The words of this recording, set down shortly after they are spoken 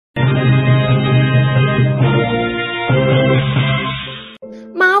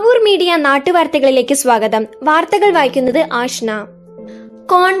Media നാട്ടുവാർത്തകളിലേക്ക് സ്വാഗതം. വാർത്തകൾ വായിക്കുന്നത് ആഷ്ന.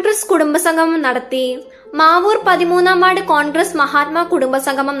 കോൺഗ്രസ് കുടുംബസംഗമം നടത്തി. മാവൂർ 13-ാം വാർഡ് കോൺഗ്രസ് മഹാത്മാ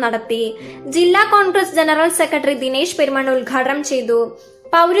കുടുംബസംഗമം നടത്തി. ജില്ലാ കോൺഗ്രസ് ജനറൽ സെക്രട്ടറി ദിനേശ് പെരുമണ്ണ ഉദ്ഘാടനം ചെയ്തു.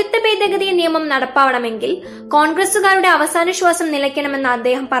 പൌരത്വ ഭേദഗതി നിയമം നടപ്പാവണമെങ്കിൽ കോൺഗ്രസുകാരുടെ അവസാന ശ്വാസം നിലയ്ക്കണമെന്ന്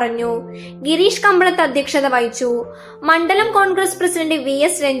അദ്ദേഹം പറഞ്ഞു. ഗിരീഷ് കമ്പളത്ത് അധ്യക്ഷത വഹിച്ചു. മണ്ഡലം Congress president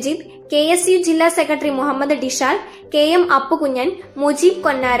VS Ranjith, KSU ജില്ലാ സെക്രട്ടറി മുഹമ്മദ് ഡിഷാൽ, KM അപ്പുകുഞ്ഞൻ, മുജീബ്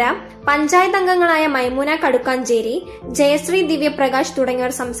കൊന്നാര, പഞ്ചായത്ത് അംഗങ്ങളായ മൈമൂന കടുക്കാഞ്ചേരി, ജയശ്രീ ദിവ്യപ്രകാശ്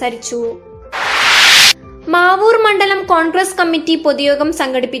തുടങ്ങിയവർ സംസാരിച്ചു. മാവൂർ മണ്ഡലം കോൺഗ്രസ് കമ്മിറ്റി പൊതുയോഗം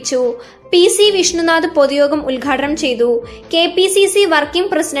സംഘടിപ്പിച്ചു. PC വിഷ്ണുനാഥ് പൊതുയോഗം ഉദ്ഘാടനം ചെയ്തു. KPCC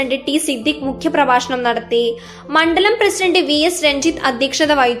working president T Siddique മുഖ്യപ്രഭാഷണം നടത്തി. മണ്ഡലം പ്രസിഡന്റ് VS രഞ്ജിത്ത്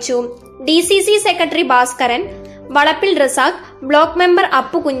അധ്യക്ഷത വഹിച്ചു. DCC സെക്രട്ടറി ഭാസ്കരൻ, വളപ്പിൽ റസാഖ്, ബ്ലോക്ക് മെമ്പർ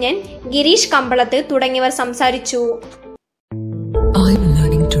അപ്പുകുഞ്ഞൻ, ഗിരീഷ് കമ്പളത്ത് തുടങ്ങിയവർ സംസാരിച്ചു.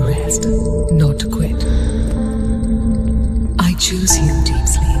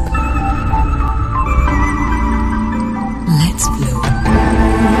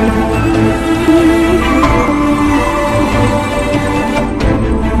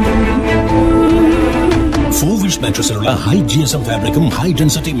 മാട്രസിലുള്ള high GSM ഫാബ്രിക്കും high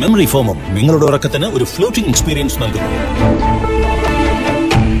density memory ഫോമും നിങ്ങളുടെ ഉറക്കത്തിന് ഒരു ഫ്ലോട്ടിംഗ് എക്സ്പീരിയൻസ് നൽകുന്നു.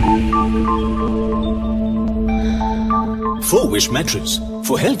 ഫോർവിഷ് mattress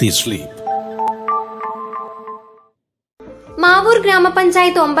four healthy sleep. Mavoor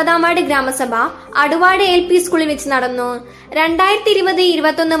ഗ്രാമപഞ്ചായത്ത് 9-ാം വാർഡ് ഗ്രാമസഭ അടുവാട് LP സ്കൂളിൽ വെച്ച് നടന്നു.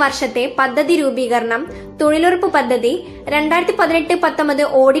 2020-21 വർഷത്തെ പദ്ധതി രൂപീകരണം, തൊഴിലുറപ്പ് പദ്ധതി, 2018-19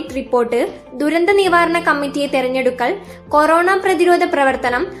 ഓഡിറ്റ് റിപ്പോർട്ട്, ദുരന്ത നിവാരണ കമ്മിറ്റിയെ തെരഞ്ഞെടുക്കൽ, കൊറോണ പ്രതിരോധ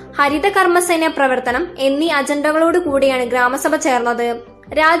പ്രവർത്തനം, ഹരിത കർമ്മസേന പ്രവർത്തനം എന്നീ അജണ്ടകളോട് കൂടിയാണ് ഗ്രാമസഭ ചേർന്നത്.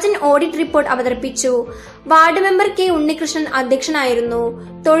 രാജൻ ഓഡിറ്റ് റിപ്പോർട്ട് അവതരിപ്പിച്ചു. വാർഡ് മെമ്പർ K ഉണ്ണികൃഷ്ണൻ അധ്യക്ഷനായിരുന്നു.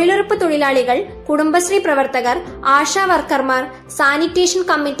 തൊഴിലുറപ്പ് തൊഴിലാളികൾ, കുടുംബശ്രീ പ്രവർത്തകർ, ആശാ വർക്കർമാർ, സാനിറ്റേഷൻ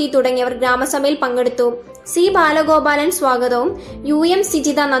കമ്മിറ്റി തുടങ്ങിയവർ ഗ്രാമസഭയിൽ പങ്കെടുത്തു. C ബാലഗോപാലൻ സ്വാഗതവും UM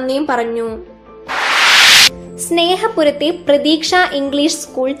സിജിത നന്ദിയും പറഞ്ഞു. സ്നേഹപുരത്തെ പ്രതീക്ഷ ഇംഗ്ലീഷ്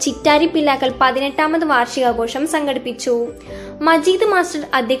സ്കൂൾ ചിറ്റാരിപ്പില്ലാക്കൽ 18-ാമത് വാർഷികാഘോഷം സംഘടിപ്പിച്ചു. മജീദ് മാസ്റ്റർ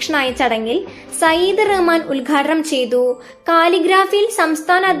അധ്യക്ഷനായ ചടങ്ങിൽ സയ്യിദ് റഹ്മാൻ ഉദ്ഘാടനം ചെയ്തു. കാലിഗ്രാഫിയിൽ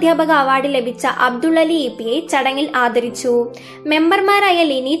സംസ്ഥാന അധ്യാപക അവാർഡ് ലഭിച്ച അബ്ദുൾ അലി EP-യെ ചടങ്ങിൽ ആദരിച്ചു. മെമ്പർമാരായ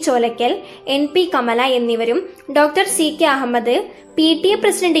ലിനി ചോലക്കൽ, NP കമല എന്നിവരും doctor CK Ahmed, PTA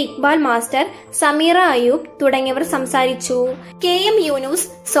president Iqbal master, Sameera Ayub തുടങ്ങിയവർ സംസാരിച്ചു. KM യൂനുസ്,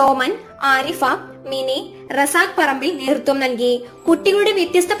 സോമൻ, ആരിഫ, മിനി, റസാഖ് പറമ്പിൽ നേതൃത്വം നൽകി. കുട്ടികളുടെ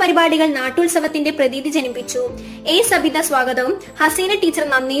വ്യത്യസ്ത പരിപാടികൾ നാട്ടുത്സവത്തിന്റെ പ്രതീതി ജനിപ്പിച്ചു. A സബിത സ്വാഗതവും ഹസീന ടീച്ചർ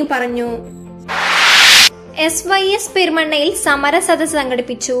നന്ദിയും പറഞ്ഞു. SYS പെരുമണ്ണയിൽ സമര സദസ്സ്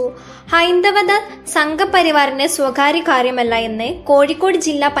സംഘടിപ്പിച്ചു. ഹൈന്ദവത സംഘപരിവാറിന്റെ സ്വകാര്യ കാര്യമല്ല എന്ന് കോഴിക്കോട്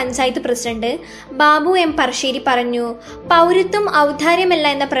ജില്ലാ പഞ്ചായത്ത് പ്രസിഡന്റ് ബാബു M പറശ്ശേരി പറഞ്ഞു. പൗരത്വം ഔദാര്യമല്ല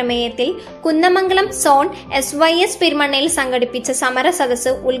എന്ന പ്രമേയത്തിൽ കുന്നമംഗലം സോൺ SYS പെരുമണ്ണയിൽ സംഘടിപ്പിച്ച സമര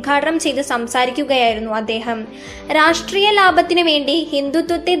സദസ്സ് ഉദ്ഘാടനം ചെയ്ത് സംസാരിക്കുകയായിരുന്നു അദ്ദേഹം. രാഷ്ട്രീയ ലാഭത്തിനു വേണ്ടി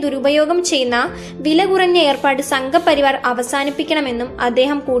ഹിന്ദുത്വത്തെ ദുരുപയോഗം ചെയ്യുന്ന വില കുറഞ്ഞ ഏർപ്പാട് സംഘപരിവാർ അവസാനിപ്പിക്കണമെന്നും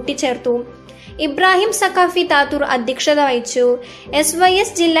അദ്ദേഹം കൂട്ടിച്ചേർത്തു. ഇബ്രാഹിം സഖാഫി താത്തൂർ അധ്യക്ഷത വഹിച്ചു. SYS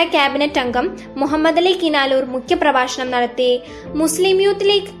ജില്ലാ ക്യാബിനറ്റ് അംഗം മുഹമ്മദ് അലി കിനാലൂർ മുഖ്യപ്രഭാഷണം നടത്തി. മുസ്ലിം യൂത്ത്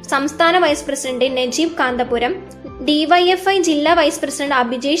ലീഗ് സംസ്ഥാന vice president Najeeb Kanthapuram, DYFI ജില്ലാ വൈസ് പ്രസിഡന്റ്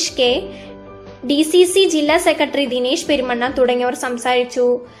അഭിജേഷ് K, DCC ജില്ലാ സെക്രട്ടറി ദിനേശ് പെരുമണ്ണ തുടങ്ങിയവർ സംസാരിച്ചു.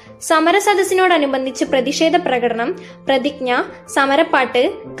 സമര സദസ്സിനോടനുബന്ധിച്ച് പ്രതിഷേധ പ്രകടനം, പ്രതിജ്ഞ, സമരപ്പാട്ട്,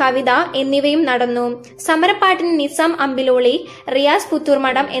 കവിത എന്നിവയും നടന്നു. സമരപ്പാട്ടിന് നിസാം അമ്പിലോളി, റിയാസ്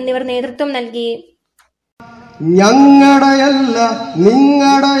പുത്തൂർമഠം എന്നിവർ നേതൃത്വം നൽകി. ഞങ്ങളുടെയല്ല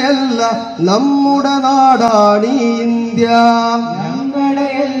നിങ്ങളുടെയല്ല നമ്മുടെ നാടാണീ ഇന്ത്യ.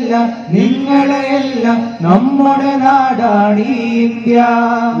 ഞങ്ങളുടെയല്ല നിങ്ങളുടെയല്ല നമ്മുടെ നാടാണീ ഇന്ത്യ.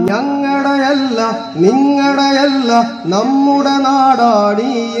 ഞങ്ങളുടെയല്ല നിങ്ങളുടെയല്ല നമ്മുടെ നാടാണീ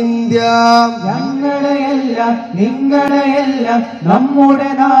ഇന്ത്യ. ഞങ്ങളുടെയല്ല നിങ്ങളുടെയല്ല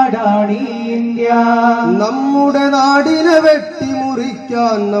നമ്മുടെ നാടാണീ ഇന്ത്യ. നമ്മുടെ നാടിനെ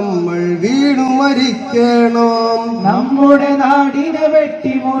വെട്ടിമുറിക്കാൻ നമ്മൾ വീണു മരിക്കണം. നമ്മുടെ നാടിനെ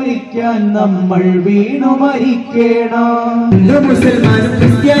വെട്ടിമുറിക്കാൻ നമ്മൾ വീണു മരിക്കണം. ഹിന്ദു മുസൽമാനും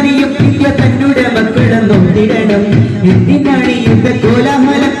ക്രിസ്ത്യാനിയും ഇന്ത്യ തന്നുടെ മക്കളെന്നൊത്തിടണം. എന്തിനാണ് യുദ്ധ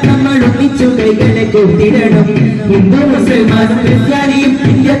കോലാഹലം? നമ്മൾ ഒന്നിച്ചു കൈകളെ കൊത്തിടണം. ഹിന്ദു മുസൽമാനും ക്രിസ്ത്യാനിയും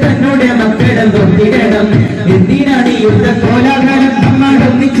ഇന്ത്യ തന്നുടെ മക്കളെന്നൊത്തിടണം. എന്തിനാണ് യുദ്ധ കോലാഹലം? നമ്മൾ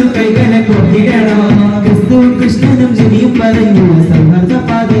ഒന്നിച്ചു കൈകളെ കൊത്തിടണം. ക്രിസ്തുവും കൃഷ്ണനും ജനിയും പറഞ്ഞു സൗഹൃദ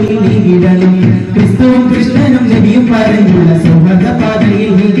പാതയിൽ നീങ്ങിടണം. ക്രിസ്തുവും കൃഷ്ണനും ജനിയും പറഞ്ഞുള്ള സൗഹൃദ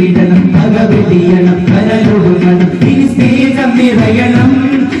പാതയിൽ നീങ്ങിടണം. പക വെടിയണം, കരലൊടുക്കണം, ഇനി സ്നേഹം നിറയണം.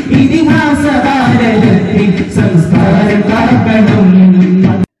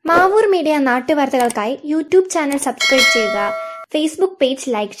 ഇന്ത്യ നാട്ടുവാർത്തകൾക്കായി യൂട്യൂബ് ചാനൽ സബ്സ്ക്രൈബ് ചെയ്യുക, ഫേസ്ബുക്ക് പേജ്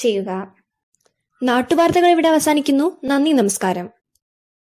ലൈക്ക് ചെയ്യുക. നാട്ടുവാർത്തകൾ ഇവിടെ അവസാനിക്കുന്നു. നന്ദി, നമസ്കാരം.